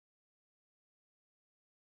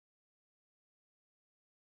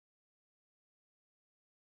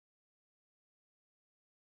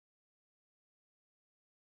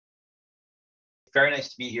very nice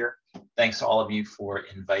to be here. Thanks to all of you for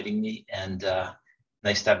inviting me, and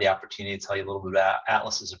nice to have the opportunity to tell you a little bit about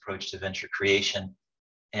Atlas's approach to venture creation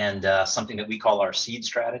and something that we call our seed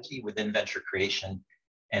strategy within venture creation,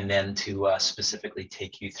 and then to specifically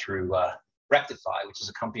take you through Rectify, which is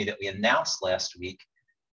a company that we announced last week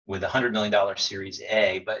with a $100 million Series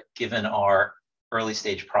A, but given our early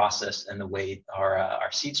stage process and the way our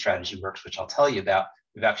seed strategy works, which I'll tell you about,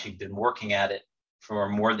 we've actually been working at it for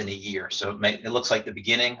more than a year. So it looks like the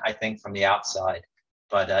beginning, I think, from the outside,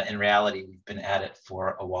 but in reality, we've been at it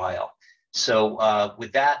for a while. So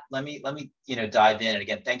with that, let me dive in. And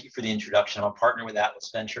again, thank you for the introduction. I'm a partner with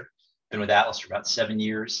Atlas Venture. Been with Atlas for about 7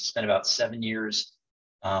 years. Spent about 7 years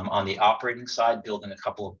on the operating side, building a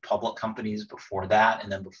couple of public companies before that,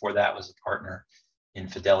 and then before that was a partner in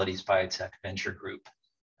Fidelity's biotech venture group,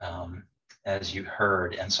 as you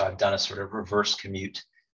heard. And so I've done a sort of reverse commute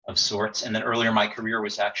of sorts. And then earlier, my career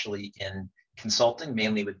was actually in consulting,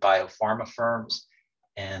 mainly with biopharma firms,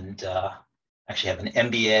 and actually have an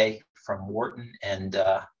MBA from Wharton and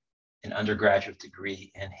an undergraduate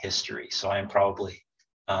degree in history. So I am probably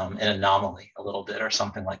an anomaly a little bit or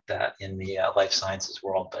something like that in the life sciences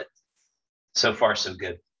world, but so far so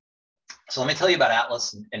good. So let me tell you about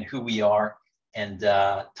Atlas and who we are, and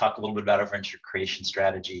talk a little bit about our venture creation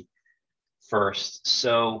strategy first.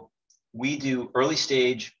 So we do early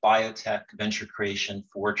stage biotech venture creation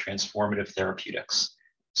for transformative therapeutics.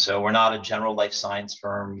 So we're not a general life science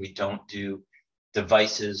firm. We don't do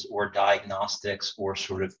devices or diagnostics or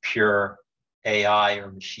sort of pure AI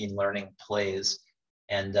or machine learning plays.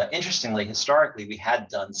 And interestingly, historically, we had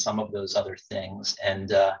done some of those other things.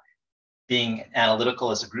 And being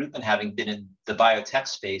analytical as a group and having been in the biotech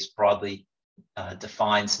space broadly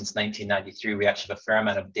defined since 1993, we actually have a fair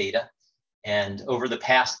amount of data. And over the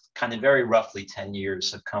past kind of very roughly 10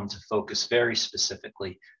 years have come to focus very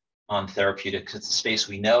specifically on therapeutics. It's a space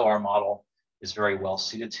we know our model is very well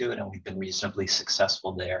suited to it, and we've been reasonably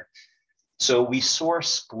successful there. So we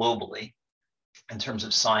source globally in terms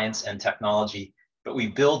of science and technology, but we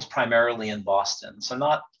build primarily in Boston. So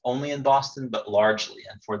not only in Boston, but largely.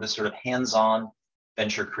 And for the sort of hands-on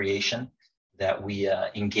venture creation that we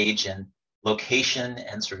engage in, location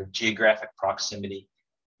and sort of geographic proximity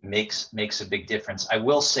makes a big difference. I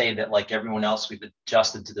will say that, like everyone else, we've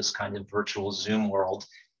adjusted to this kind of virtual Zoom world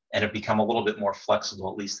and have become a little bit more flexible,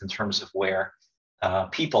 at least in terms of where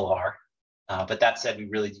people are. But that said, we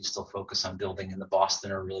really do still focus on building in the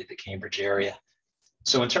Boston or really the Cambridge area.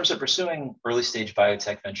 So in terms of pursuing early stage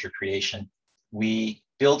biotech venture creation, we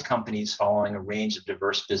build companies following a range of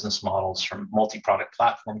diverse business models, from multi-product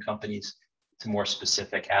platform companies to more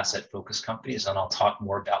specific asset-focused companies, and I'll talk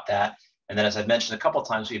more about that. And then, as I've mentioned a couple of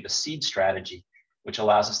times, we have a seed strategy, which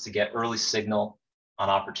allows us to get early signal on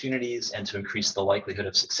opportunities and to increase the likelihood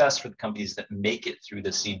of success for the companies that make it through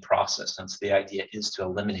the seed process. And so the idea is to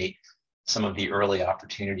eliminate some of the early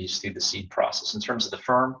opportunities through the seed process. In terms of the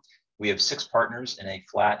firm, we have 6 partners in a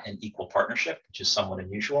flat and equal partnership, which is somewhat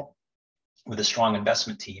unusual, with a strong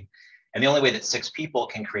investment team. And the only way that 6 people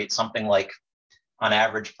can create something like, on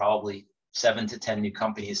average, probably 7 to 10 new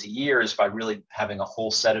companies a year is by really having a whole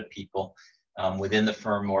set of people within the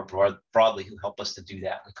firm more broadly who help us to do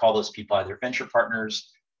that. We call those people either venture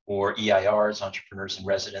partners or EIRs, entrepreneurs in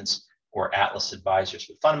residence, or Atlas advisors.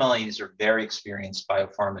 But fundamentally, these are very experienced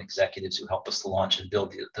biopharma executives who help us to launch and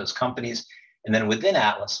build those companies. And then within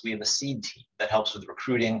Atlas, we have a seed team that helps with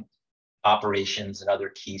recruiting, operations, and other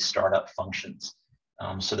key startup functions.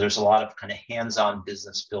 So there's a lot of kind of hands-on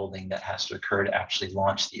business building that has to occur to actually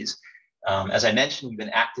launch these. As I mentioned, we've been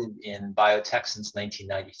active in biotech since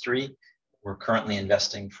 1993. We're currently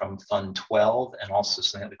investing from Fund 12 and also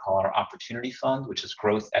something that we call our Opportunity Fund, which is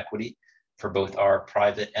growth equity for both our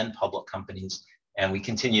private and public companies. And we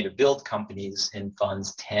continue to build companies in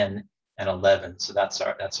Funds 10 and 11. So that's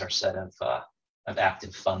our set of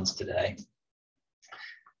active funds today.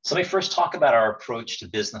 So let me first talk about our approach to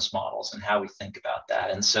business models and how we think about that.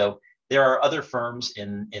 And so there are other firms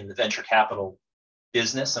in the venture capital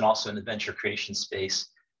business and also in the venture creation space,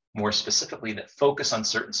 more specifically, that focus on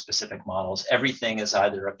certain specific models. Everything is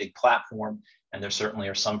either a big platform, and there certainly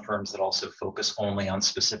are some firms that also focus only on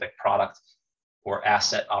specific product or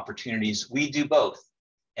asset opportunities. We do both.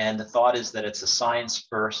 And the thought is that it's a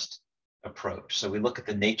science-first approach. So we look at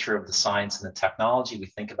the nature of the science and the technology. We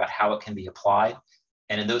think about how it can be applied.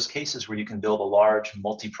 And in those cases where you can build a large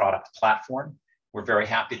multi-product platform, we're very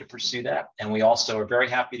happy to pursue that. And we also are very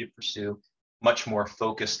happy to pursue much more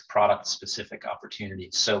focused product-specific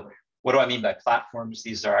opportunities. So what do I mean by platforms?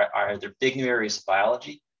 These are either big new areas of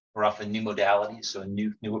biology or often new modalities, so a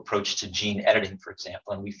new approach to gene editing, for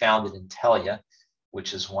example. And we founded Intellia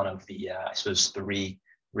which is one of the, I suppose, 3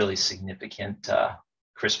 really significant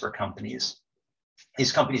CRISPR companies.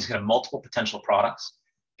 These companies can have multiple potential products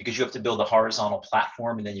because you have to build a horizontal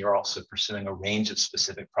platform, and then you're also pursuing a range of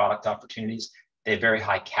specific product opportunities. They have very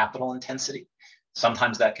high capital intensity.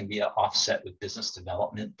 Sometimes that can be offset with business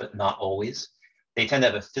development, but not always. They tend to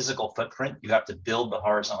have a physical footprint. You have to build the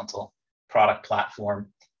horizontal product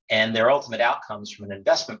platform, and their ultimate outcomes from an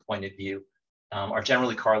investment point of view are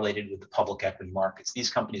generally correlated with the public equity markets. These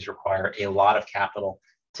companies require a lot of capital,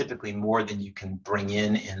 typically more than you can bring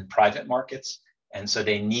in private markets. And so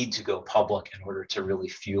they need to go public in order to really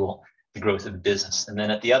fuel the growth of the business. And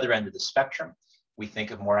then at the other end of the spectrum, we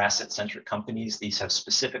think of more asset-centric companies. These have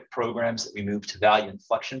specific programs that we move to value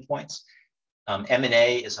inflection points.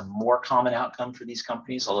 M&A is a more common outcome for these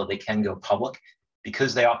companies, although they can go public.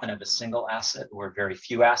 Because they often have a single asset or very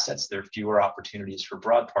few assets, there are fewer opportunities for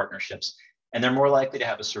broad partnerships, and they're more likely to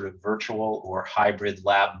have a sort of virtual or hybrid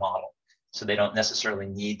lab model. So they don't necessarily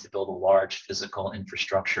need to build a large physical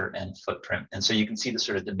infrastructure and footprint. And so you can see the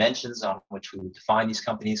sort of dimensions on which we would define these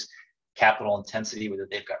companies: capital intensity, whether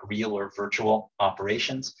they've got real or virtual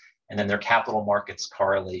operations, and then their capital markets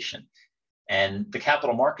correlation. And the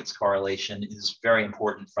capital markets correlation is very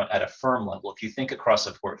important at a firm level. If you think across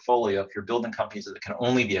a portfolio, if you're building companies that can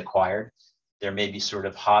only be acquired, there may be sort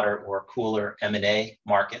of hotter or cooler M&A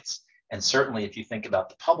markets. And certainly if you think about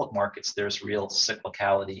the public markets, there's real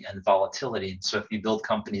cyclicality and volatility. And so if you build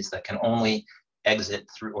companies that can only exit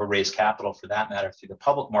through, or raise capital for that matter, through the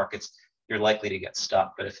public markets, you're likely to get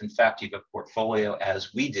stuck. But if in fact you have a portfolio,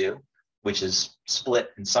 as we do, which is split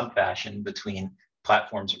in some fashion between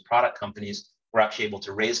platforms or product companies, we're actually able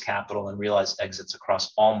to raise capital and realize exits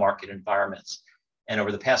across all market environments. And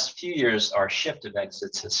over the past few years, our shift of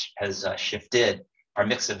exits has shifted, our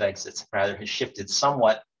mix of exits rather has shifted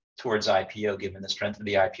somewhat towards IPO, given the strength of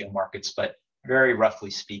the IPO markets, but very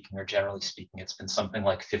roughly speaking, or generally speaking, it's been something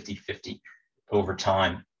like 50-50 over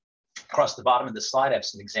time. Across the bottom of the slide, I have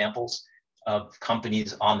some examples of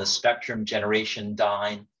companies on the spectrum: Generation,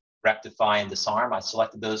 Dyne, Rectify, and Disarm. I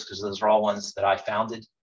selected those because those are all ones that I founded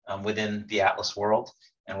within the Atlas world,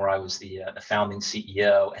 and where I was the founding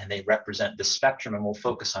CEO, and they represent the spectrum, and we'll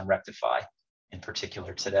focus on Rectify in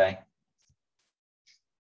particular today.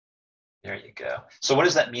 There you go. So what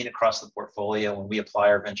does that mean across the portfolio when we apply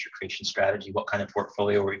our venture creation strategy? What kind of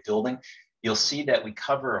portfolio are we building? You'll see that we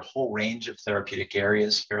cover a whole range of therapeutic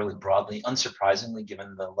areas fairly broadly. Unsurprisingly,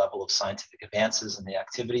 given the level of scientific advances and the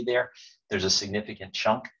activity there, there's a significant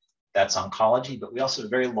chunk that's oncology, but we also have a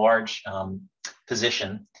very large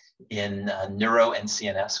position in neuro and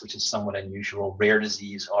CNS, which is somewhat unusual, rare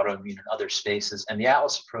disease, autoimmune, and other spaces. And the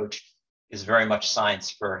Atlas approach is very much science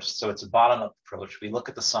first. So it's a bottom-up approach. We look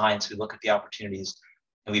at the science, we look at the opportunities,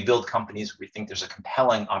 and we build companies where we think there's a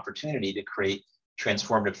compelling opportunity to create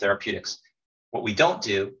transformative therapeutics. What we don't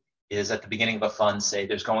do is at the beginning of a fund say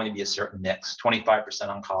there's going to be a certain mix, 25%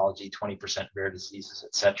 oncology, 20% rare diseases,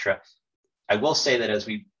 et cetera. I will say that as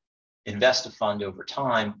we invest a fund over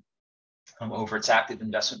time, over its active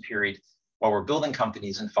investment period, while we're building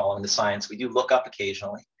companies and following the science, we do look up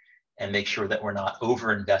occasionally and make sure that we're not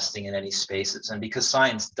over-investing in any spaces. And because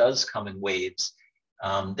science does come in waves,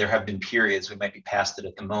 there have been periods, we might be past it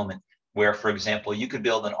at the moment, where, for example, you could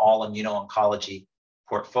build an all immuno-oncology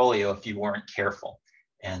portfolio if you weren't careful.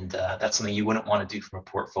 And that's something you wouldn't want to do from a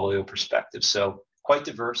portfolio perspective. So quite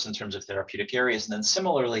diverse in terms of therapeutic areas. And then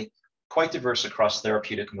similarly, quite diverse across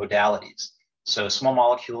therapeutic modalities. So small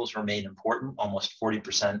molecules remain important. Almost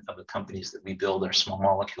 40% of the companies that we build are small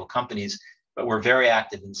molecule companies, but we're very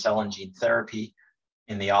active in cell and gene therapy,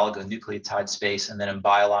 in the oligonucleotide space, and then in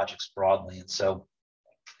biologics broadly. And so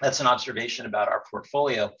that's an observation about our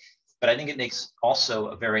portfolio, but I think it makes also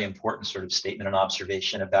a very important sort of statement and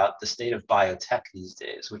observation about the state of biotech these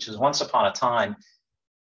days, which is once upon a time,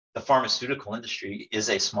 the pharmaceutical industry is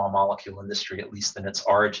a small molecule industry, at least in its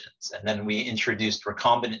origins. And then we introduced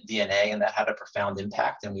recombinant DNA, and that had a profound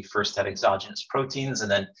impact. And we first had exogenous proteins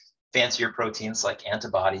and then fancier proteins like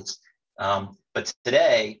antibodies. But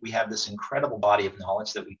today we have this incredible body of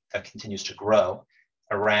knowledge that continues to grow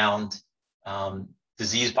around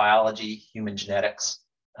disease biology, human genetics,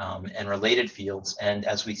 and related fields. And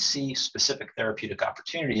as we see specific therapeutic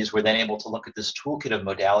opportunities, we're then able to look at this toolkit of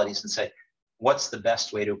modalities and say, what's the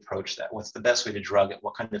best way to approach that? What's the best way to drug it?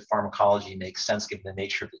 What kind of pharmacology makes sense given the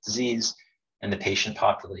nature of the disease and the patient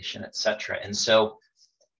population, et cetera? And so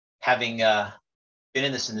having been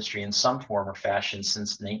in this industry in some form or fashion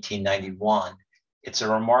since 1991, it's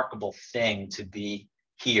a remarkable thing to be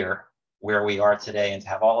here where we are today and to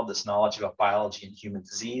have all of this knowledge about biology and human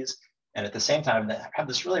disease. And at the same time, have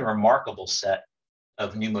this really remarkable set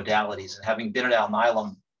of new modalities. And having been at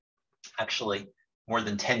Alnylam, actually more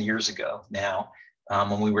than 10 years ago now,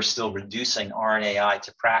 when we were still reducing RNAi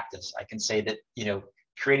to practice, I can say that,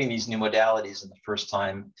 creating these new modalities in the first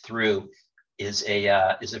time through is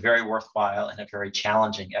a very worthwhile and a very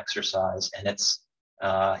challenging exercise. And it's,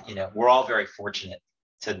 we're all very fortunate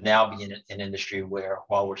to now be in an industry where,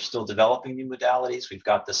 while we're still developing new modalities, we've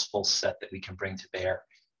got this full set that we can bring to bear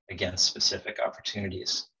against specific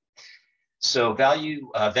opportunities. So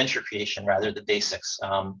venture creation, rather, the basics.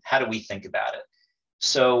 How do we think about it?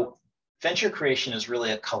 So venture creation is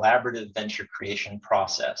really a collaborative venture creation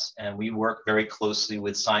process, and we work very closely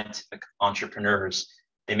with scientific entrepreneurs.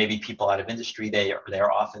 They may be people out of industry, they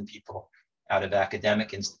are often people out of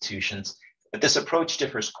academic institutions, but this approach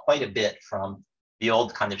differs quite a bit from the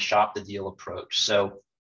old kind of shop the deal approach. So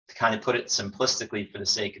to kind of put it simplistically for the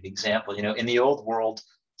sake of example, in the old world,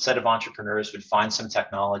 a set of entrepreneurs would find some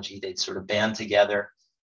technology, they'd sort of band together,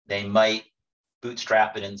 they might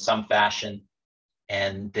bootstrap it in some fashion,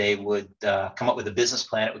 and they would come up with a business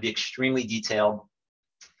plan. It would be extremely detailed,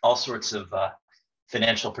 all sorts of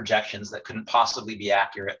financial projections that couldn't possibly be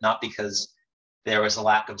accurate, not because there was a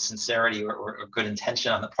lack of sincerity or good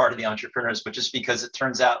intention on the part of the entrepreneurs, but just because it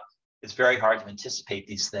turns out it's very hard to anticipate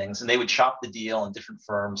these things. And they would shop the deal in different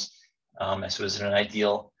firms. As was in an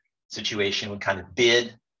ideal situation, would kind of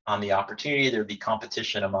bid on the opportunity. There'd be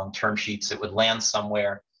competition among term sheets that would land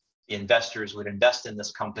somewhere. The investors would invest in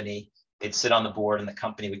this company. They'd sit on the board and the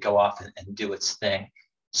company would go off and do its thing.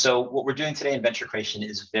 So what we're doing today in venture creation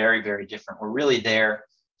is very, very different. We're really there,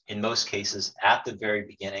 in most cases, at the very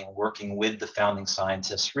beginning, working with the founding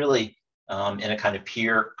scientists, really in a kind of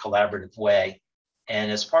peer collaborative way.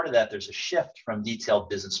 And as part of that, there's a shift from detailed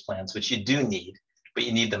business plans, which you do need, but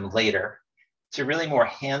you need them later, to really more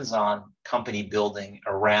hands-on company building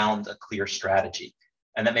around a clear strategy.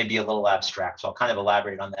 And that may be a little abstract. So I'll kind of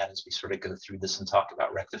elaborate on that as we sort of go through this and talk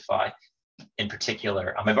about Rectify in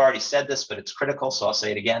particular. I've already said this, but it's critical, so I'll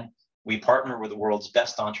say it again. We partner with the world's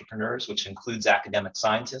best entrepreneurs, which includes academic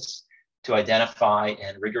scientists, to identify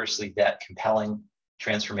and rigorously vet compelling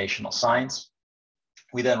transformational science.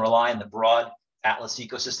 We then rely on the broad Atlas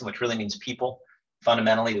ecosystem, which really means people,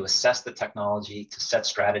 fundamentally to assess the technology, to set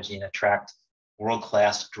strategy, and attract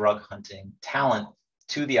world-class drug hunting talent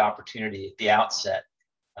to the opportunity at the outset.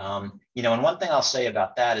 And one thing I'll say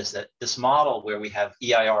about that is that this model where we have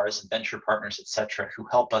EIRs and venture partners, et cetera, who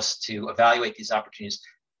help us to evaluate these opportunities,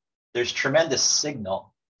 there's tremendous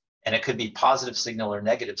signal, and it could be positive signal or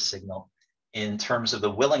negative signal in terms of the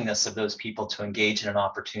willingness of those people to engage in an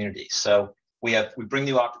opportunity. So we bring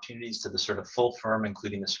new opportunities to the sort of full firm,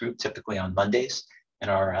 including this group, typically on Mondays, in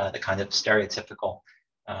our the kind of stereotypical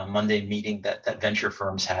Monday meeting that venture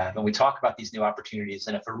firms have. And we talk about these new opportunities.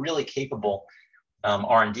 And if a really capable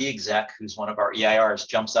R&D exec, who's one of our EIRs,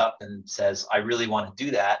 jumps up and says, I really want to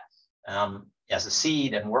do that as a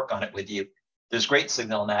seed and work on it with you, there's great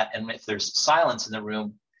signal in that. And if there's silence in the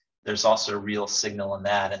room, there's also real signal in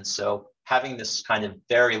that. And so having this kind of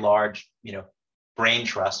very large, brain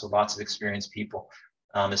trust with lots of experienced people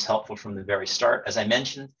is helpful from the very start. As I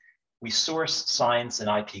mentioned, we source science and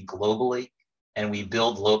IP globally, and we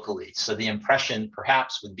build locally. So the impression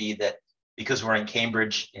perhaps would be that because we're in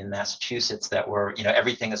Cambridge in Massachusetts, that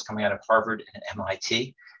everything is coming out of Harvard and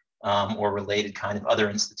MIT or related kind of other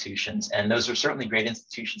institutions. And those are certainly great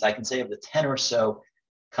institutions. I can say of the 10 or so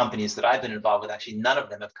companies that I've been involved with, actually none of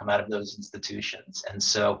them have come out of those institutions. And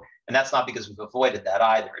that's not because we've avoided that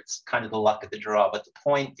either. It's kind of the luck of the draw. But the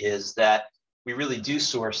point is that we really do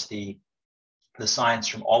source the science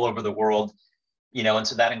from all over the world, and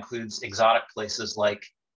so that includes exotic places like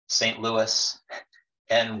St. Louis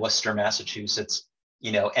and Worcester, Massachusetts,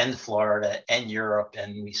 and Florida and Europe.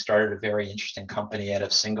 And we started a very interesting company out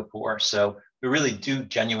of Singapore. So we really do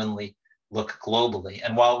genuinely look globally.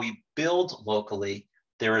 And while we build locally,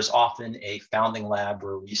 there is often a founding lab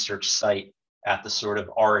or research site at the sort of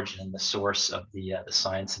origin, the source of the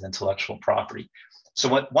science and intellectual property.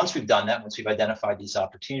 So once we've done that, once we've identified these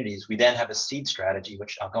opportunities, we then have a seed strategy,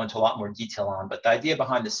 which I'll go into a lot more detail on. But the idea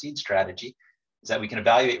behind the seed strategy is that we can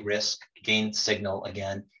evaluate risk, gain signal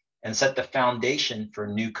again, and set the foundation for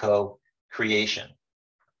new co-creation.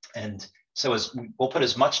 And so we'll put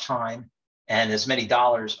as much time and as many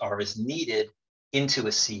dollars are as needed into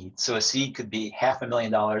a seed. So a seed could be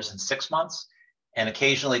 $500,000 in 6 months, and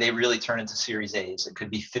occasionally they really turn into Series A's. It could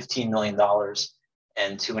be $15 million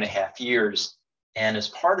and 2.5 years. And as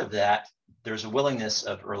part of that, there's a willingness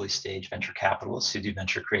of early stage venture capitalists who do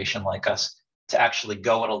venture creation like us to actually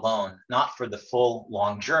go it alone, not for the full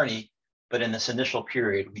long journey, but in this initial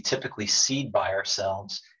period, we typically seed by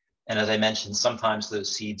ourselves. And as I mentioned, sometimes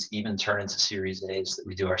those seeds even turn into Series A's that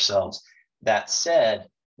we do ourselves. That said,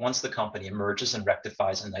 once the company emerges, and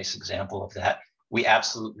Rectify is a nice example of that, we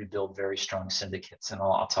absolutely build very strong syndicates. And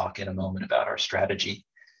I'll talk in a moment about our strategy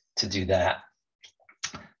to do that.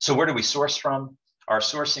 So where do we source from? Our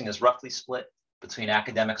sourcing is roughly split between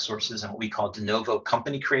academic sources and what we call de novo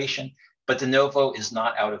company creation. But de novo is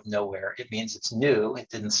not out of nowhere. It means it's new. It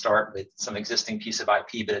didn't start with some existing piece of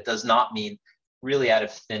IP, but it does not mean really out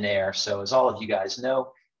of thin air. So as all of you guys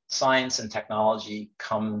know, science and technology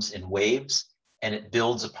comes in waves and it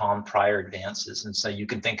builds upon prior advances. And so you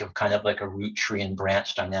can think of kind of like a root tree and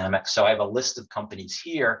branch dynamic. So I have a list of companies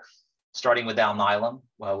here, starting with Alnylam,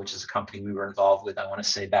 which is a company we were involved with, I want to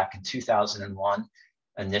say back in 2001,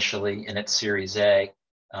 initially in its Series A,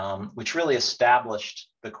 which really established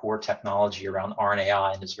the core technology around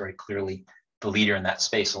RNAi and is very clearly the leader in that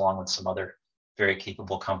space, along with some other very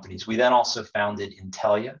capable companies. We then also founded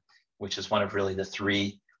Intellia, which is one of really the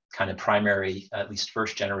three kind of primary, at least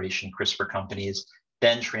first generation CRISPR companies,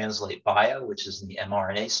 then Translate Bio, which is in the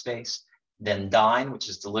mRNA space, then Dyne, which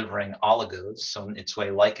is delivering oligos, so in its way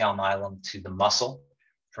like Alnylam to the muscle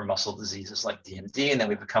for muscle diseases like DMD, and then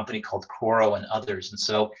we have a company called Coro and others. And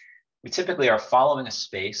so we typically are following a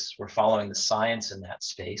space, we're following the science in that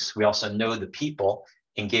space. We also know the people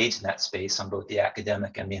engaged in that space on both the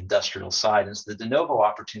academic and the industrial side. And so the de novo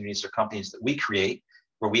opportunities are companies that we create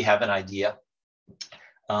where we have an idea.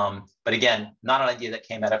 But again, not an idea that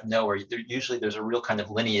came out of nowhere. Usually there's a real kind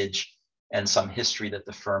of lineage and some history that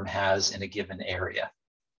the firm has in a given area.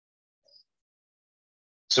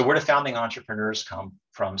 So where do founding entrepreneurs come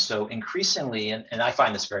from? So increasingly, and I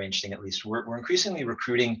find this very interesting at least, we're increasingly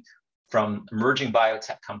recruiting from emerging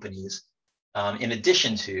biotech companies in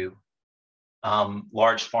addition to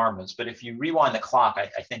large pharmas. But if you rewind the clock,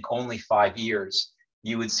 I think only 5 years,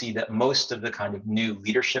 you would see that most of the kind of new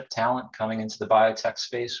leadership talent coming into the biotech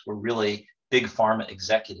space were really big pharma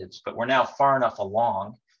executives. But we're now far enough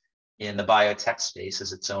along in the biotech space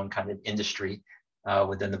as its own kind of industry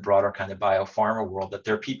within the broader kind of biopharma world that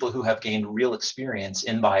there are people who have gained real experience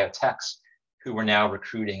in biotechs who are now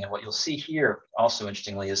recruiting. And what you'll see here also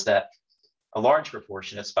interestingly is that a large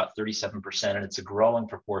proportion, it's about 37%, and it's a growing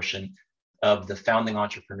proportion of the founding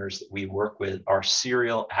entrepreneurs that we work with are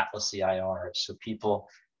serial Atlas EIRs. So people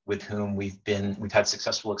with whom we've had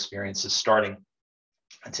successful experiences starting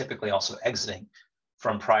and typically also exiting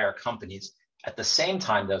from prior companies. At the same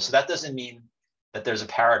time though, so that doesn't mean that there's a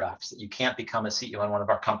paradox that you can't become a CEO in one of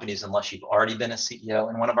our companies unless you've already been a CEO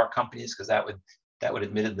in one of our companies, because that would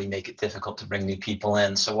admittedly make it difficult to bring new people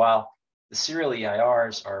in. So while the serial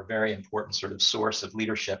EIRs are a very important sort of source of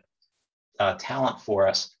leadership talent for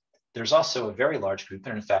us, there's also a very large group,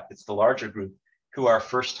 and in fact, it's the larger group, who are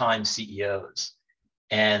first-time CEOs.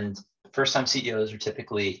 And first-time CEOs are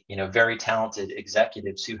typically, very talented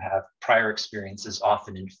executives who have prior experiences,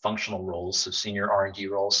 often in functional roles, so senior R&D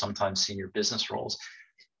roles, sometimes senior business roles.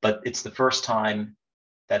 But it's the first time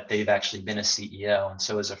that they've actually been a CEO. And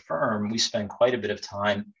so as a firm, we spend quite a bit of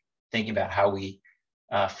time thinking about how we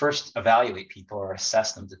first evaluate people or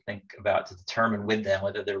assess them, to determine with them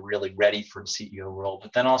whether they're really ready for a CEO role,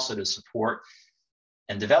 but then also to support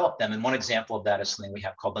and develop them. And one example of that is something we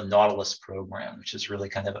have called the Nautilus program, which is really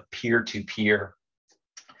kind of a peer-to-peer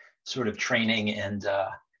sort of training and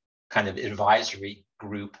kind of advisory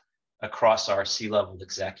group across our C-level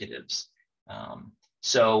executives.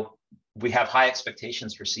 So we have high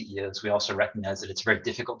expectations for CEOs. We also recognize that it's a very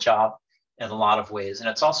difficult job in a lot of ways. And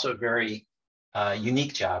it's also a very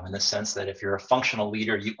unique job in the sense that if you're a functional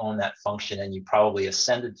leader, you own that function and you probably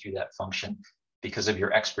ascended through that function because of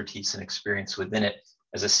your expertise and experience within it.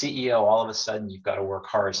 As a CEO, all of a sudden, you've got to work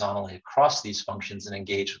horizontally across these functions and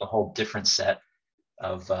engage with a whole different set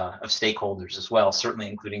of stakeholders as well, certainly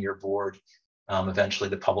including your board, eventually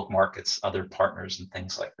the public markets, other partners, and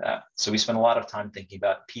things like that. So we spend a lot of time thinking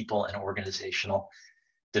about people and organizational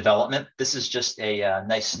development. This is just a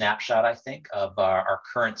nice snapshot, I think, of our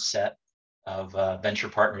current set of venture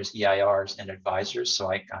partners, EIRs, and advisors.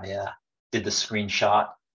 So I did the screenshot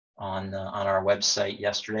on our website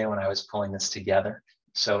yesterday when I was pulling this together.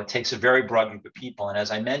 So it takes a very broad group of people. And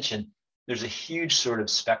as I mentioned, there's a huge sort of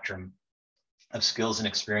spectrum of skills and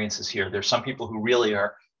experiences here. There's some people who really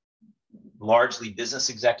are largely business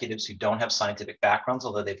executives who don't have scientific backgrounds,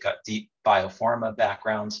 although they've got deep biopharma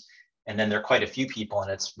backgrounds. And then there are quite a few people,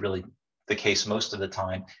 and it's really the case most of the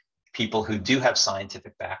time, people who do have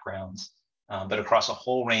scientific backgrounds, but across a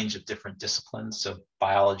whole range of different disciplines, so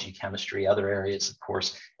biology, chemistry, other areas, of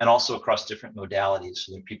course, and also across different modalities.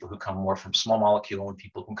 So there are people who come more from small molecule and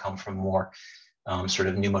people who come from more sort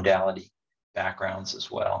of new modality backgrounds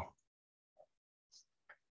as well.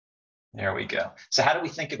 There we go. So how do we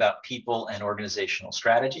think about people and organizational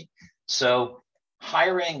strategy? So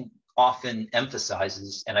hiring often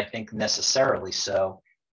emphasizes, and I think necessarily so,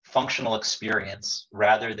 functional experience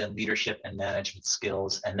rather than leadership and management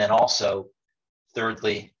skills. And then also,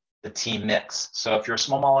 thirdly, the team mix. So if you're a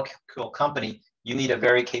small molecule company, you need a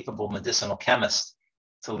very capable medicinal chemist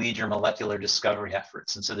to lead your molecular discovery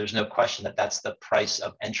efforts. And so there's no question that that's the price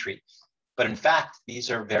of entry. But in fact,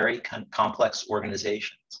 these are very complex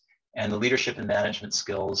organizations, and the leadership and management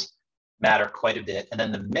skills matter quite a bit. And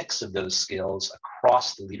then the mix of those skills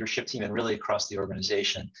across the leadership team and really across the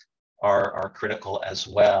organization are critical as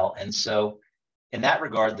well. And so in that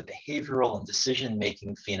regard, the behavioral and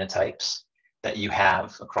decision-making phenotypes that you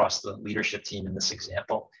have across the leadership team in this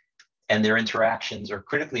example, and their interactions are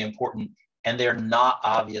critically important, and they're not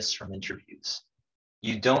obvious from interviews.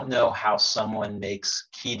 You don't know how someone makes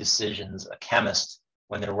key decisions, a chemist,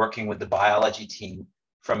 when they're working with the biology team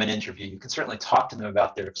from an interview. You can certainly talk to them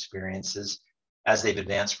about their experiences as they've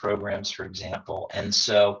advanced programs, for example. And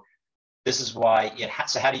so this is why,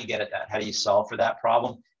 so how do you get at that? How do you solve for that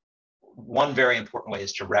problem? One very important way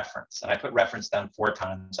is to reference. And I put reference down 4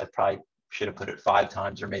 times. I probably should have put it 5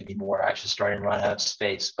 times or maybe more. I actually started to run out of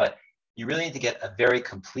space. But you really need to get a very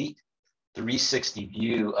complete 360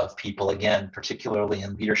 view of people, again, particularly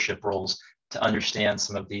in leadership roles, to understand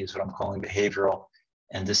some of these, what I'm calling behavioral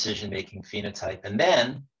and decision-making phenotype. And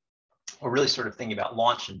then we're really sort of thinking about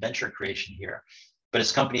launch and venture creation here. But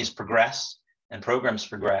as companies progress and programs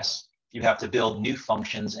progress, you have to build new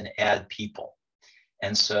functions and add people.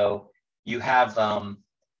 And so you have,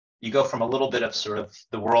 you go from a little bit of sort of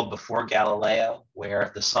the world before Galileo,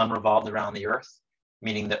 where the sun revolved around the earth,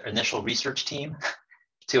 meaning the initial research team,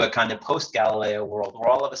 to a kind of post-Galileo world where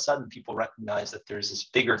all of a sudden people recognize that there's this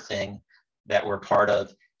bigger thing that we're part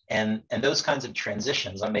of. And those kinds of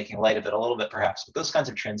transitions, I'm making light of it a little bit perhaps, but those kinds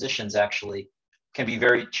of transitions actually can be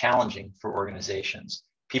very challenging for organizations.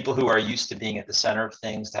 People who are used to being at the center of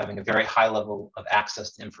things, to having a very high level of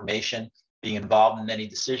access to information, being involved in many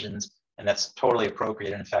decisions, and that's totally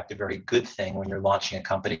appropriate, and in fact, a very good thing when you're launching a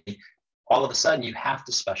company. All of a sudden, you have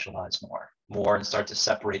to specialize more and start to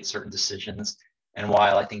separate certain decisions. And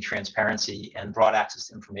while I think transparency and broad access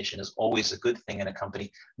to information is always a good thing in a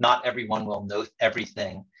company, not everyone will know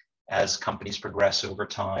everything as companies progress over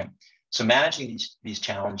time. So managing these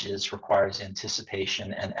challenges requires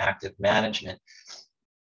anticipation and active management.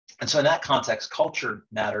 And so in that context, culture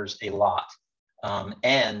matters a lot.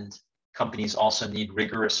 And companies also need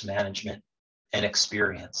rigorous management and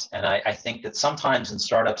experience. And I think that sometimes in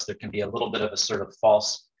startups, there can be a little bit of a sort of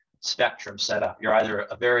false spectrum set up. You're either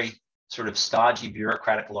a very sort of stodgy,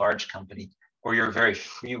 bureaucratic, large company, or you're a very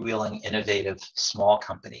freewheeling, innovative, small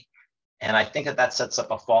company. And I think that that sets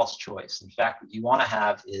up a false choice. In fact, what you want to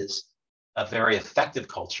have is a very effective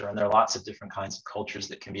culture, and there are lots of different kinds of cultures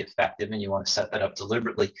that can be effective, and you want to set that up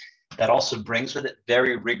deliberately. That also brings with it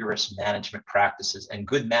very rigorous management practices, and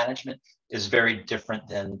good management is very different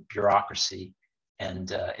than bureaucracy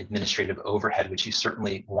and administrative overhead, which you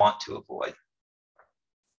certainly want to avoid.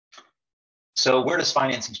 So where does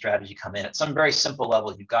financing strategy come in? At some very simple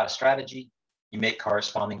level, you've got a strategy, you make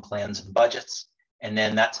corresponding plans and budgets, and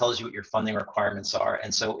then that tells you what your funding requirements are.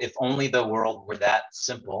 And so if only the world were that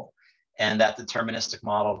simple and that deterministic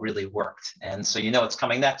model really worked. And so you know it's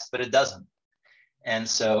coming next, but it doesn't. And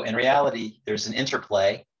so in reality, there's an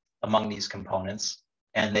interplay among these components,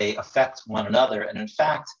 and they affect one another. And in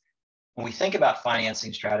fact, when we think about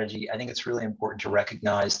financing strategy, I think it's really important to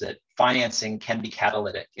recognize that financing can be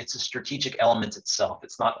catalytic. It's a strategic element itself.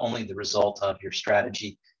 It's not only the result of your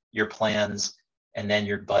strategy, your plans, and then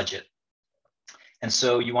your budget. And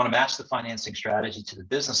so you want to match the financing strategy to the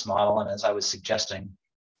business model. And as I was suggesting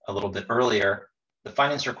a little bit earlier, the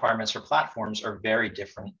finance requirements for platforms are very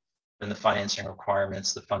different than the financing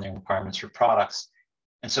requirements, the funding requirements for products.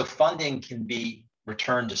 And so funding can be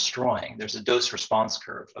return destroying. There's a dose response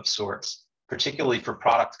curve of sorts, particularly for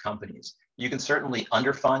product companies. You can certainly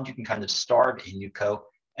underfund, you can kind of starve a newco,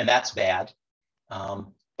 and that's bad.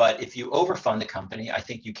 But if you overfund a company, I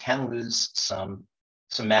think you can lose some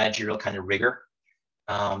managerial kind of rigor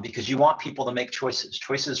because you want people to make choices.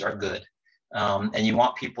 Choices are good. And you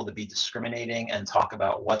want people to be discriminating and talk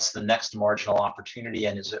about what's the next marginal opportunity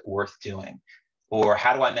and is it worth doing? Or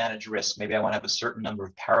how do I manage risk? Maybe I want to have a certain number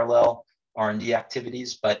of parallel R&D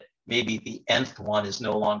activities, but maybe the nth one is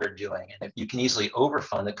no longer doing. And if you can easily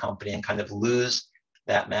overfund a company and kind of lose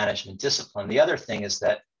that management discipline. The other thing is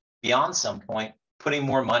that beyond some point, putting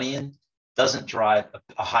more money in doesn't drive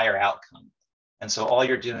a higher outcome. And so all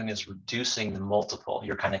you're doing is reducing the multiple,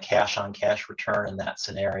 your kind of cash on cash return in that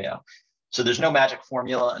scenario. So there's no magic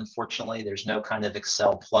formula, unfortunately. There's no kind of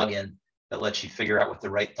Excel plugin that lets you figure out what the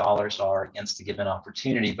right dollars are against a given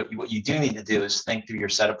opportunity. But what you do need to do is think through your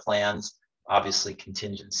set of plans, obviously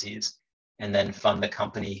contingencies, and then fund the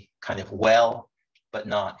company kind of well, but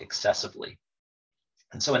not excessively.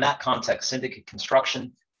 And so in that context, syndicate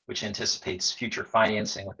construction, which anticipates future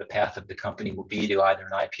financing, what the path of the company will be to either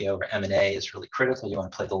an IPO or M&A, is really critical. You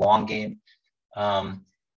want to play the long game.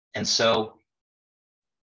 And so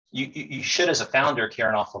you should, as a founder, care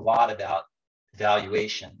an awful lot about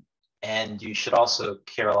valuation. And you should also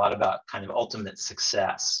care a lot about kind of ultimate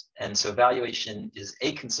success. And so valuation is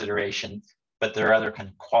a consideration, but there are other kind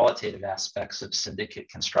of qualitative aspects of syndicate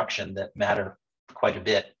construction that matter quite a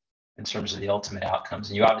bit in terms of the ultimate outcomes.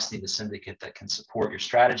 And you obviously need a syndicate that can support your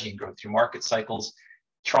strategy and grow through market cycles.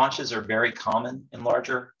 Tranches are very common in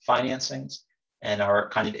larger financings and are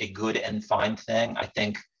kind of a good and fine thing. I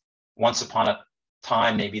think once upon a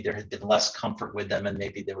time, maybe there had been less comfort with them, and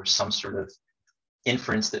maybe there was some sort of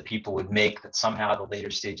inference that people would make that somehow the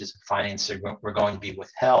later stages of financing were going to be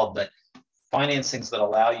withheld. But financings that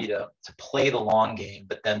allow you to play the long game,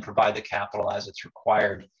 but then provide the capital as it's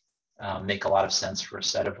required, make a lot of sense for a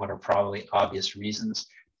set of what are probably obvious reasons.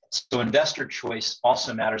 So investor choice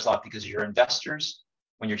also matters a lot, because your investors,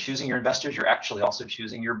 when you're choosing your investors, you're actually also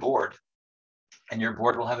choosing your board. And your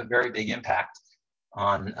board will have a very big impact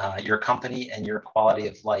on your company and your quality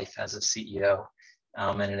of life as a CEO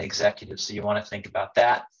and an executive. So you want to think about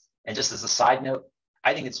that. And just as a side note,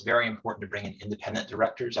 I think it's very important to bring in independent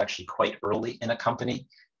directors actually quite early in a company.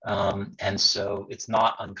 And so it's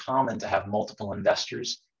not uncommon to have multiple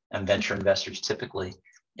investors and venture investors typically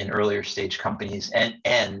in earlier stage companies.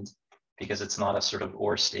 And because it's not a sort of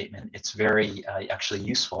or statement, it's very actually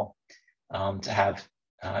useful to have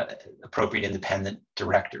appropriate independent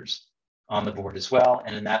directors on the board as well.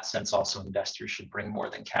 And in that sense, also investors should bring more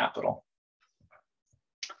than capital.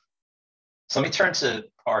 So let me turn to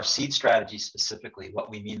our seed strategy specifically, what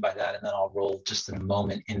we mean by that, and then I'll roll just in a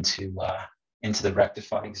moment into the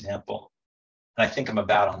Rectify example. And I think I'm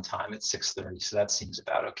about on time at 6:30, so that seems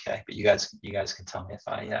about okay. But you guys can tell me if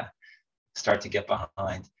I start to get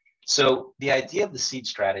behind. So the idea of the seed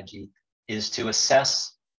strategy is to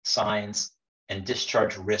assess science and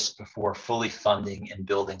discharge risk before fully funding and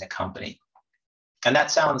building a company. And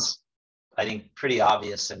that sounds, I think, pretty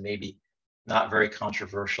obvious and maybe not very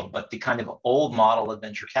controversial, but the kind of old model of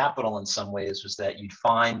venture capital in some ways was that you'd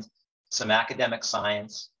find some academic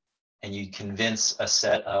science and you'd convince a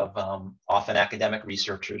set of often academic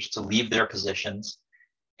researchers to leave their positions,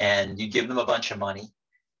 and you give them a bunch of money,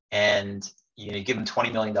 and you give them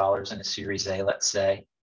 $20 million in a Series A, let's say,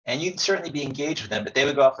 and you'd certainly be engaged with them, but they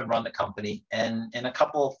would go off and run the company. And in a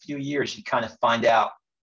few years, you kind of find out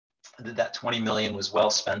that that 20 million was well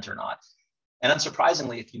spent or not. And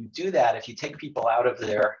unsurprisingly, if you do that, if you take people out of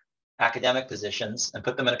their academic positions and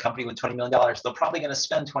put them in a company with $20 million, they're probably going to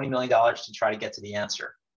spend $20 million to try to get to the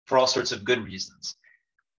answer for all sorts of good reasons.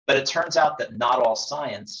 But it turns out that not all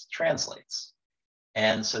science translates.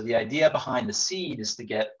 And so the idea behind the seed is to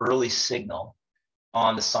get early signal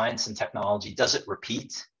on the science and technology. Does it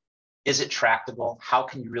repeat? Is it tractable? How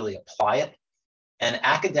can you really apply it? And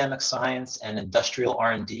academic science and industrial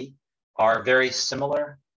R&D are very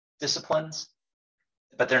similar disciplines,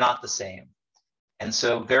 but they're not the same. And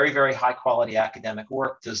so very, very high quality academic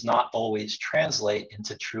work does not always translate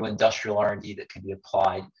into true industrial R&D that can be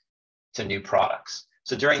applied to new products.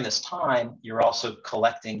 So during this time, you're also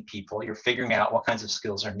collecting people, you're figuring out what kinds of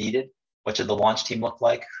skills are needed, what should the launch team look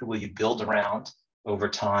like, who will you build around over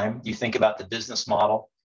time. You think about the business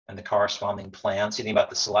model and the corresponding plans. You think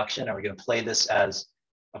about the selection. Are we going to play this as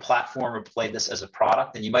a platform or play this as a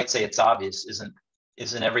product? And you might say it's obvious,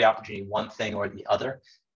 isn't every opportunity one thing or the other?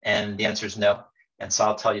 And the answer is no. And so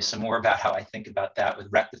I'll tell you some more about how I think about that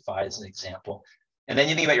with Rectify as an example. And then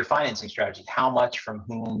you think about your financing strategy, how much, from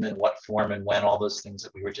whom, and what form, and when, all those things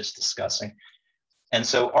that we were just discussing. And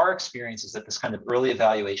so our experience is that this kind of early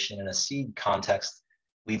evaluation in a seed context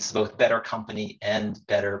leads to both better company and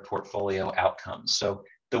better portfolio outcomes. So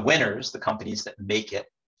the winners, the companies that make it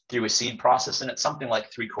through a seed process, and it's something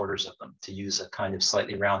like 3/4 of them, to use a kind of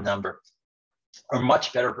slightly round number, are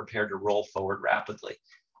much better prepared to roll forward rapidly,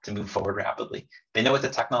 to move forward rapidly. They know what the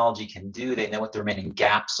technology can do. They know what the remaining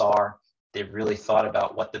gaps are. They've really thought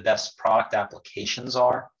about what the best product applications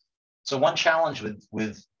are. So one challenge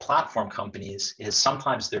with platform companies is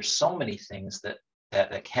sometimes there's so many things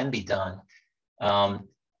that can be done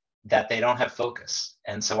that they don't have focus.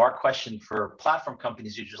 And so our question for platform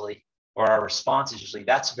companies usually, or our response is usually,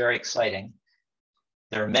 that's very exciting.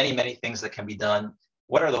 There are many, many things that can be done.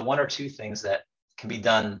 What are the one or two things that can be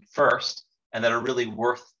done first and that are really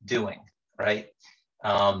worth doing, right?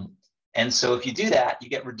 And so if you do that, you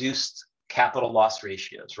get reduced capital loss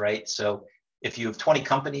ratios, right? So if you have 20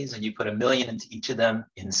 companies and you put $1 million into each of them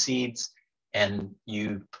in seeds, and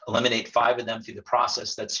you eliminate 5 of them through the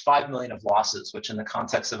process, that's $5 million of losses, which in the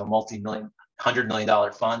context of a $100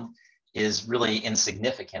 million fund is really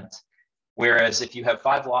insignificant. Whereas if you have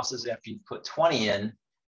 5 losses after you've put 20 in,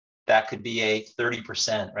 that could be a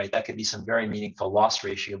 30%, right? That could be some very meaningful loss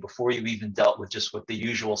ratio before you've even dealt with just what the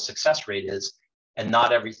usual success rate is. And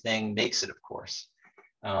not everything makes it, of course.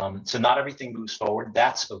 So not everything moves forward.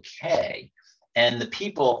 That's okay. And the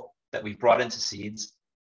people that we've brought into seeds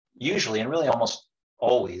usually, and really almost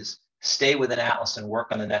always, stay within Atlas and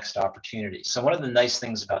work on the next opportunity. So one of the nice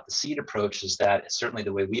things about the seed approach is that, certainly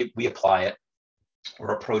the way we apply it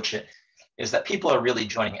or approach it, is that people are really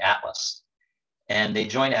joining Atlas. And they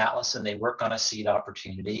join Atlas and they work on a seed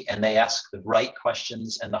opportunity and they ask the right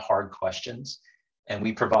questions and the hard questions. And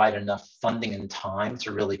we provide enough funding and time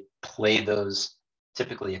to really play those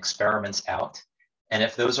typically experiments out. And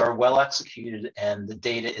if those are well executed and the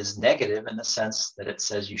data is negative in the sense that it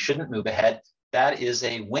says you shouldn't move ahead, that is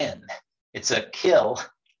a win. It's a kill,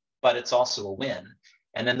 but it's also a win.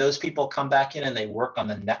 And then those people come back in and they work on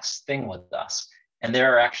the next thing with us. And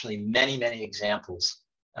there are actually many, many examples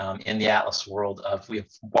in the Atlas world we have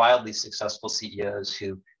wildly successful CEOs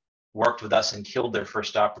who worked with us and killed their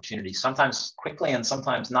first opportunity, sometimes quickly and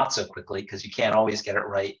sometimes not so quickly, because you can't always get it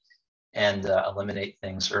right and eliminate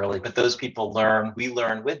things early. But those people learn, we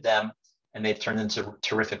learn with them, and they've turned into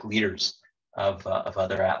terrific leaders of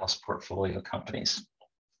other Atlas portfolio companies.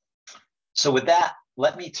 So with that,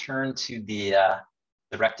 let me turn to the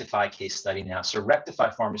Rectify case study now. So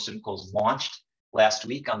Rectify Pharmaceuticals launched last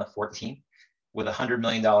week on the 14th with a $100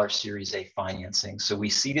 million Series A financing. So we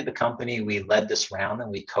seeded the company, we led this round, and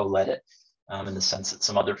we co-led it in the sense that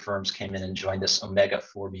some other firms came in and joined us, Omega,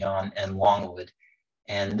 Forbion, and Longwood.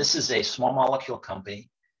 And this is a small molecule company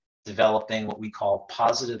developing what we call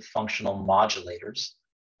positive functional modulators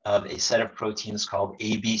of a set of proteins called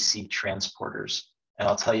ABC transporters. And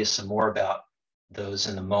I'll tell you some more about those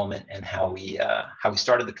in a moment and how we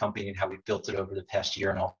started the company and how we built it over the past year,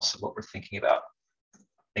 and also what we're thinking about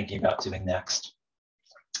doing next.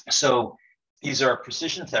 So these are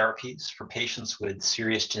precision therapies for patients with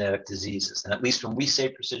serious genetic diseases. And at least when we say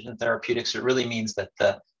precision therapeutics, it really means that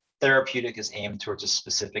the therapeutic is aimed towards a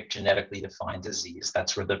specific genetically defined disease.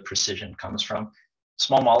 That's where the precision comes from.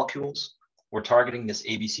 Small molecules, we're targeting this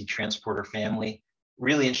ABC transporter family,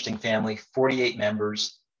 really interesting family, 48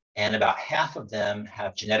 members, and about half of them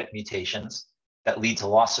have genetic mutations that lead to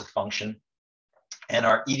loss of function and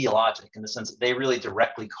are etiologic in the sense that they really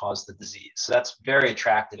directly cause the disease. So that's very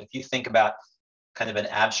attractive. If you think about kind of an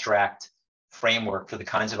abstract framework for the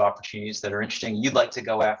kinds of opportunities that are interesting, you'd like to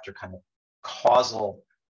go after kind of causal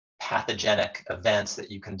pathogenic events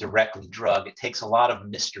that you can directly drug. It takes a lot of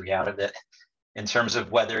mystery out of it in terms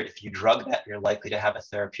of whether if you drug that, you're likely to have a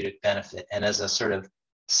therapeutic benefit. And as a sort of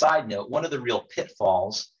side note, one of the real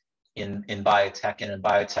pitfalls in biotech and in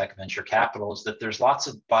biotech venture capital is that there's lots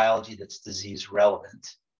of biology that's disease relevant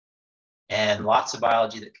and lots of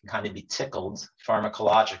biology that can kind of be tickled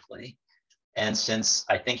pharmacologically. And since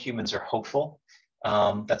I think humans are hopeful,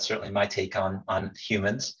 that's certainly my take on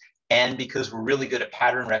humans. And because we're really good at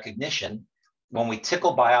pattern recognition, when we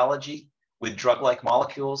tickle biology with drug-like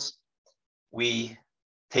molecules, we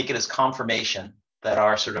take it as confirmation that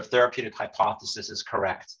our sort of therapeutic hypothesis is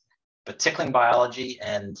correct. But tickling biology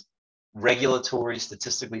and regulatory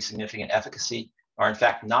statistically significant efficacy are in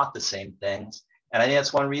fact not the same things. And I think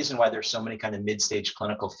that's one reason why there's so many kind of mid-stage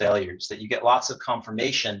clinical failures, that you get lots of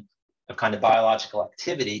confirmation of kind of biological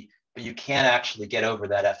activity, but you can't actually get over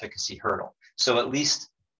that efficacy hurdle. So at least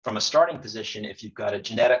from a starting position, if you've got a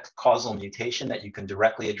genetic causal mutation that you can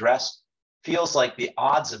directly address, feels like the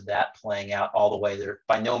odds of that playing out all the way, they're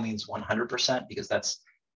by no means 100%, because that's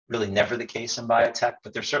really never the case in biotech,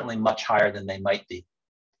 but they're certainly much higher than they might be.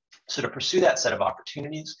 So to pursue that set of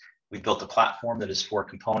opportunities, we built a platform that is 4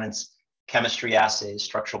 components: chemistry, assays,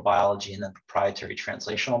 structural biology, and then proprietary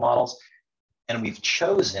translational models. And we've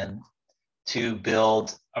chosen to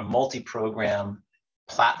build a multi-program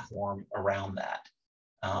platform around that.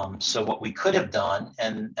 So what we could have done,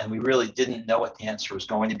 and we really didn't know what the answer was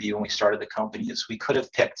going to be when we started the company, is we could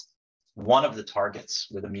have picked one of the targets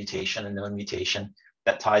with a mutation, a known mutation,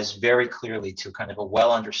 that ties very clearly to kind of a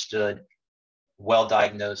well-understood,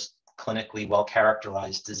 well-diagnosed, clinically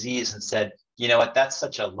well-characterized disease, and said, you know what, that's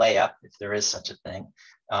such a layup, if there is such a thing.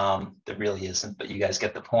 There really isn't, but you guys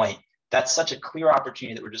get the point. That's such a clear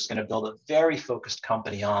opportunity that we're just going to build a very focused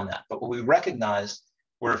company on that. But what we recognized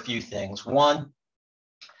were a few things. One,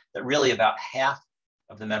 that really about half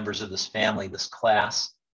of the members of this family, this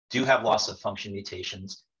class, do have loss of function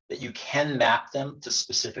mutations. that you can map them to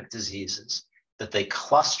specific diseases, that they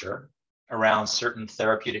cluster around certain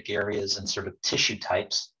therapeutic areas and sort of tissue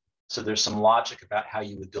types. So there's some logic about how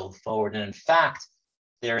you would build forward. And in fact,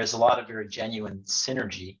 there is a lot of very genuine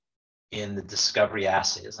synergy in the discovery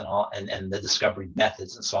assays and the discovery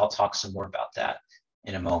methods. And so I'll talk some more about that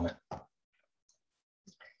in a moment.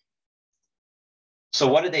 So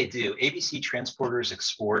what do? ABC transporters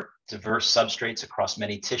export diverse substrates across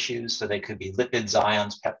many tissues. So they could be lipids,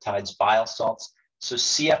 ions, peptides, bile salts. So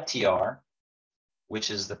CFTR, which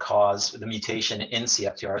is the mutation in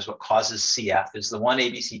CFTR is what causes CF, is the one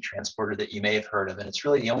ABC transporter that you may have heard of. And it's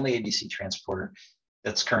really the only ABC transporter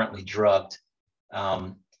that's currently drugged.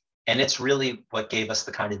 And it's really what gave us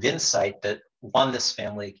the kind of insight that, one, this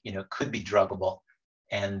family could be druggable,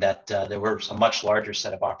 and that there were a much larger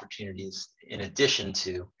set of opportunities in addition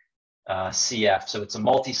to CF. So it's a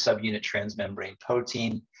multi-subunit transmembrane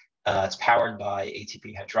protein. It's powered by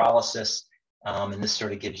ATP hydrolysis. And this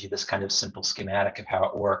sort of gives you this kind of simple schematic of how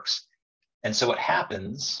it works. And so what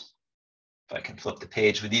happens, if I can flip the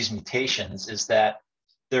page, with these mutations is that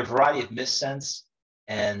there are a variety of missense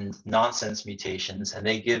and nonsense mutations, and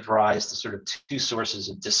they give rise to sort of two sources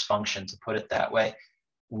of dysfunction, to put it that way.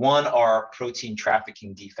 One are protein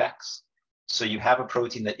trafficking defects. So you have a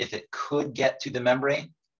protein that, if it could get to the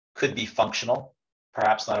membrane, could be functional,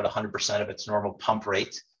 perhaps not at 100% of its normal pump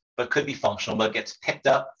rate, but could be functional, but it gets picked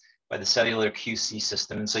up by the cellular QC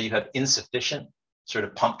system. And so you have insufficient sort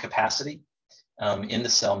of pump capacity in the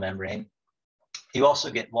cell membrane. You also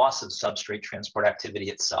get loss of substrate transport activity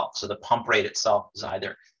itself. So the pump rate itself is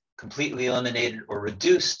either completely eliminated or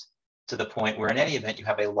reduced to the point where, in any event, you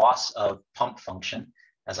have a loss of pump function,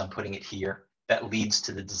 as I'm putting it here, that leads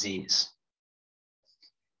to the disease.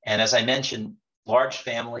 And as I mentioned, large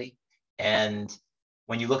family. And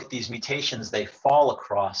when you look at these mutations, they fall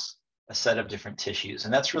across a set of different tissues.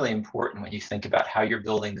 And that's really important when you think about how you're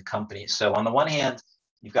building the company. So on the one hand,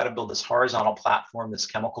 you've got to build this horizontal platform, this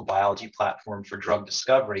chemical biology platform for drug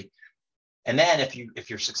discovery. And then if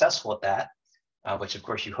you're successful at that, which of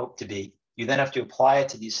course you hope to be, you then have to apply it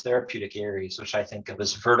to these therapeutic areas, which I think of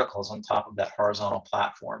as verticals on top of that horizontal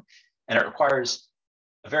platform. And it requires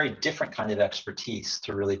a very different kind of expertise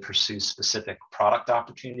to really pursue specific product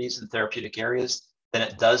opportunities in therapeutic areas than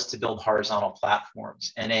it does to build horizontal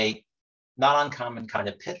platforms. And a not uncommon kind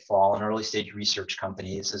of pitfall in early stage research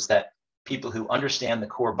companies is that people who understand the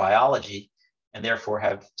core biology and therefore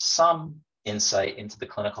have some insight into the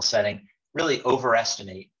clinical setting really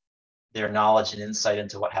overestimate their knowledge and insight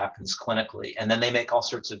into what happens clinically. And then they make all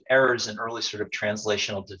sorts of errors in early sort of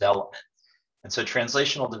translational development. And so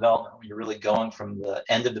translational development, when you're really going from the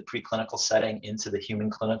end of the preclinical setting into the human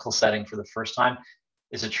clinical setting for the first time,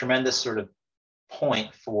 is a tremendous sort of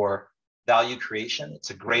point for value creation. It's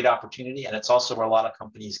a great opportunity, and it's also where a lot of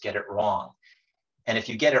companies get it wrong. And if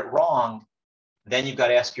you get it wrong, then you've got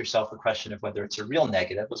to ask yourself the question of whether it's a real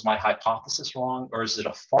negative. Was my hypothesis wrong, or is it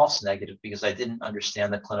a false negative because I didn't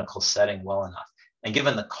understand the clinical setting well enough? And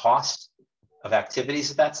given the cost of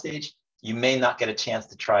activities at that stage, you may not get a chance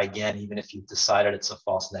to try again, even if you've decided it's a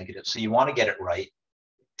false negative. So you want to get it right.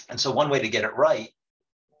 And so one way to get it right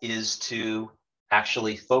is to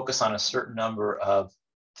actually focus on a certain number of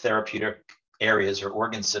therapeutic areas or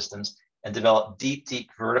organ systems and develop deep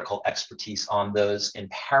vertical expertise on those in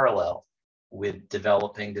parallel with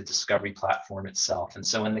developing the discovery platform itself. And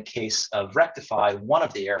so in the case of Rectify, one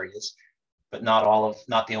of the areas, but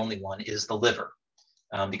not the only one, is the liver,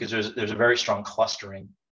 because there's a very strong clustering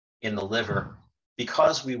in the liver.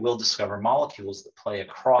 Because we will discover molecules that play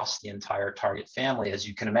across the entire target family, as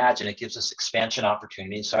you can imagine, it gives us expansion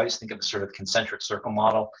opportunities. So I always think of a sort of concentric circle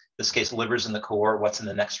model. In this case, liver's in the core, what's in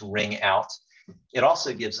the next ring out. It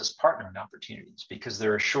also gives us partnering opportunities, because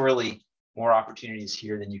there are surely more opportunities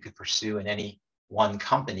here than you could pursue in any one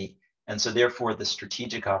company. And so therefore, the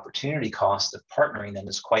strategic opportunity cost of partnering them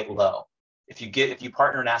is quite low. If you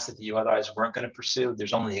partner an asset that you otherwise weren't going to pursue,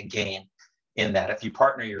 there's only a gain in that. If you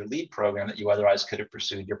partner your lead program that you otherwise could have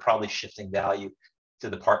pursued, you're probably shifting value to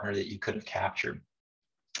the partner that you could have captured.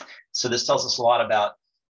 So this tells us a lot about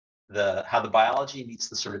how the biology meets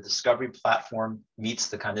the sort of discovery platform, meets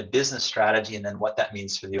the kind of business strategy, and then what that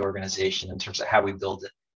means for the organization in terms of how we build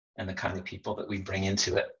it and the kind of people that we bring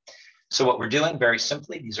into it. So what we're doing, very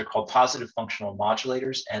simply, these are called positive functional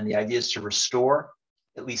modulators, and the idea is to restore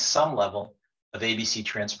at least some level of ABC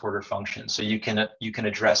transporter function. So you can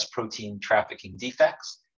address protein trafficking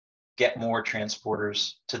defects, get more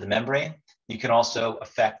transporters to the membrane. You can also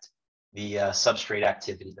affect the substrate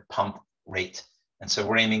activity, the pump rate. And so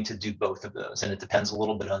we're aiming to do both of those. And it depends a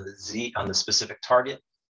little bit on the specific target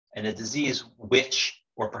and a disease, which,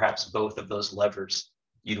 or perhaps both of those levers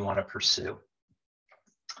you'd want to pursue.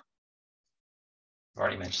 I've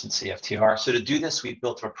already mentioned CFTR. So to do this, we've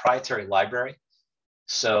built a proprietary library.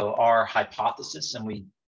 So our hypothesis, and we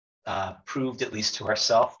proved, at least to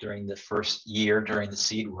ourselves during the first year during the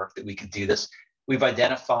seed work, that we could do this. We've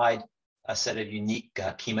identified a set of unique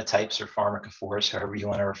chemotypes or pharmacophores, however you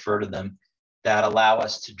want to refer to them, that allow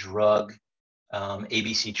us to drug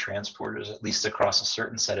ABC transporters, at least across a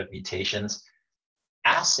certain set of mutations.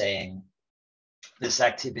 Assaying this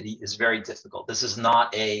activity is very difficult. This is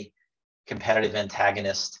not a competitive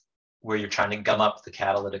antagonist where you're trying to gum up the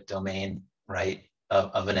catalytic domain, right,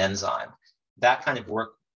 of an enzyme. That kind of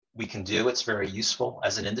work we can do. It's very useful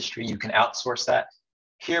as an industry. You can outsource that.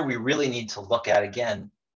 Here, we really need to look at,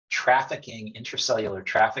 again, trafficking, intracellular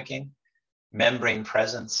trafficking, membrane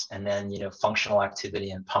presence, and then, functional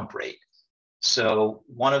activity and pump rate. So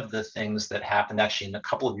one of the things that happened actually in a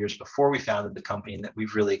couple of years before we founded the company, and that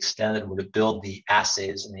we've really extended, were to build the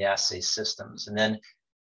assays and the assay systems. And then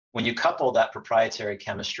when you couple that proprietary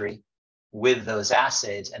chemistry with those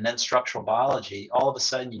assays and then structural biology, all of a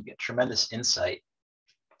sudden you get tremendous insight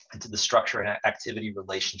into the structure and activity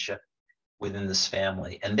relationship within this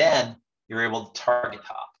family. And then you're able to target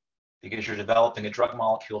hop, because you're developing a drug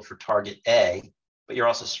molecule for target A, but you're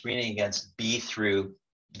also screening against B through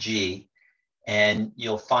G, and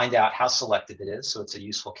you'll find out how selective it is. So it's a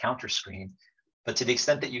useful counter screen. But to the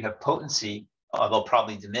extent that you have potency, although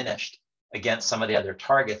probably diminished, against some of the other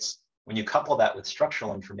targets, when you couple that with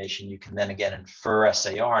structural information, you can then again infer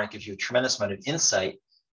SAR, and it gives you a tremendous amount of insight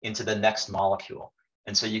into the next molecule.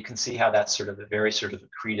 And so you can see how that's sort of a very sort of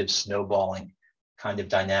accretive snowballing kind of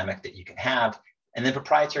dynamic that you can have. And then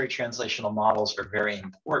proprietary translational models are very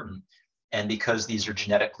important. And because these are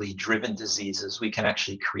genetically driven diseases, we can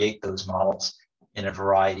actually create those models in a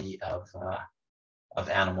variety of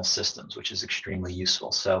animal systems, which is extremely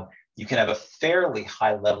useful. So you can have a fairly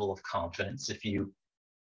high level of confidence if you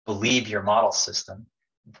believe your model system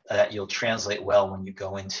that you'll translate well when you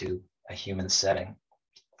go into a human setting.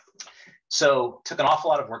 So it took an awful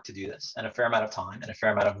lot of work to do this, and a fair amount of time and a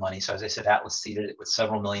fair amount of money. So as I said, Atlas seeded it with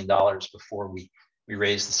several $1 million before we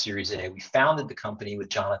raised the Series A. We founded the company with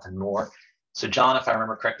Jonathan Moore. So John, if I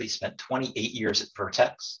remember correctly, spent 28 years at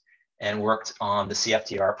Vertex and worked on the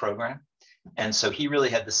CFTR program. And so he really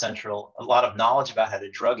had a lot of knowledge about how to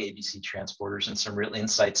drug ABC transporters and some real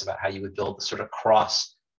insights about how you would build a sort of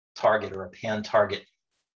cross-target or a pan-target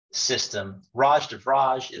system. Raj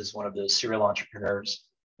Devraj is one of those serial entrepreneurs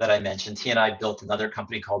that I mentioned. He and I built another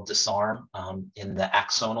company called Disarm in the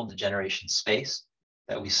axonal degeneration space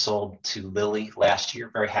that we sold to Lilly last year,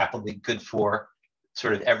 very happily, good for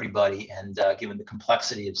sort of everybody. And given the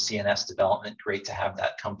complexity of CNS development, great to have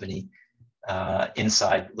that company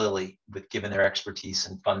inside Lilly, given their expertise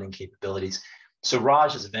and funding capabilities. So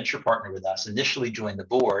Raj is a venture partner with us, initially joined the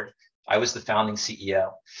board. I was the founding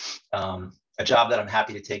CEO, a job that I'm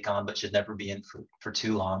happy to take on, but should never be in for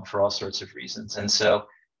too long for all sorts of reasons. And so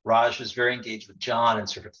Raj was very engaged with John and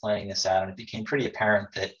sort of planning this out. And it became pretty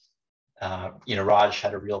apparent that, Raj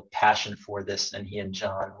had a real passion for this, and he and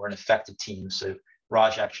John were an effective team. So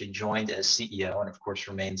Raj actually joined as CEO and of course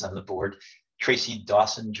remains on the board. Tracy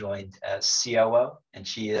Dawson joined as COO, and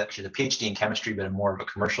she actually had a PhD in chemistry, but more of a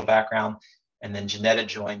commercial background. And then Janetta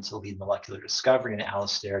joined to lead molecular discovery, and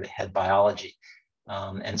Alistair to head biology.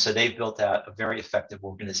 And so they've built out a very effective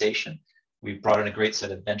organization. We've brought in a great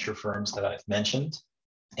set of venture firms that I've mentioned.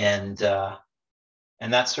 And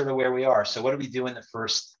that's sort of where we are. So what do we do in the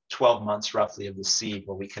first 12 months roughly of the seed?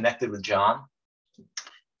 Well, we connected with John.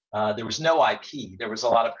 There was no IP. There was a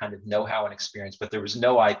lot of kind of know-how and experience, but there was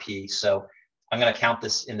no IP. So I'm going to count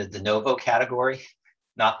this in the de novo category,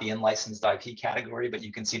 not the in-licensed IP category, but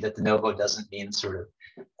you can see that de novo doesn't mean sort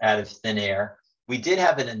of out of thin air. We did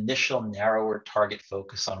have an initial narrower target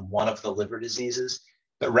focus on one of the liver diseases,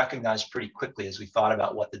 but recognized pretty quickly as we thought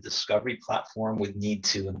about what the discovery platform would need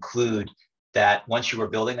to include, that once you were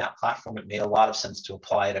building that platform, it made a lot of sense to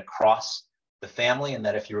apply it across the family, and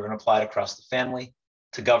that if you were going to apply it across the family,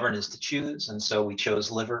 to govern is to choose. And so we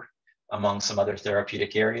chose liver among some other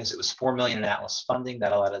therapeutic areas. It was $4 million in Atlas funding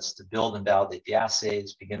that allowed us to build and validate the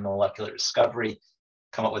assays, begin molecular discovery,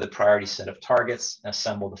 come up with a priority set of targets,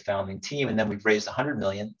 assemble the founding team, and then we've raised $100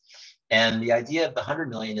 million. And the idea of the $100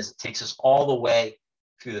 million is it takes us all the way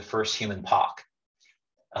through the first human POC.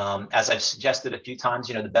 As I've suggested a few times,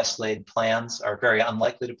 the best laid plans are very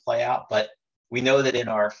unlikely to play out, but we know that in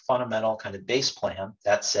our fundamental kind of base plan,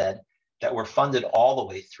 that said, that we're funded all the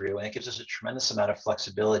way through, and it gives us a tremendous amount of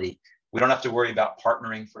flexibility. We don't have to worry about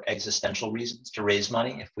partnering for existential reasons to raise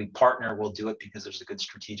money. If we partner, we'll do it because there's a good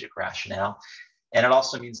strategic rationale. And it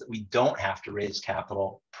also means that we don't have to raise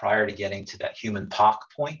capital prior to getting to that human POC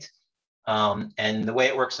point. And the way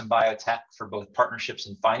it works in biotech for both partnerships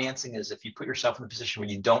and financing is if you put yourself in a position where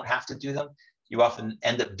you don't have to do them, you often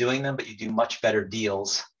end up doing them, but you do much better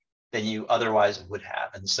deals than you otherwise would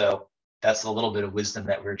have. And so that's a little bit of wisdom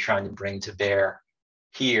that we're trying to bring to bear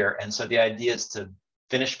here. And so the idea is to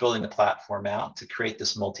finish building the platform out, to create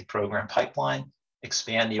this multi-program pipeline,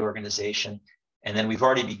 expand the organization. And then we've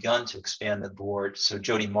already begun to expand the board. So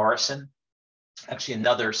Jody Morrison, actually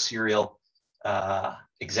another serial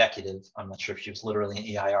executive, I'm not sure if she was literally an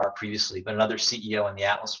EIR previously, but another CEO in the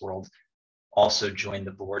Atlas world, also joined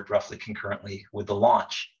the board roughly concurrently with the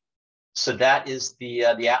launch. So that is the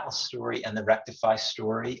Atlas story and the Rectify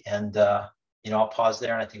story. And I'll pause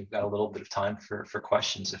there, and I think we've got a little bit of time for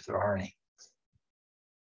questions if there are any.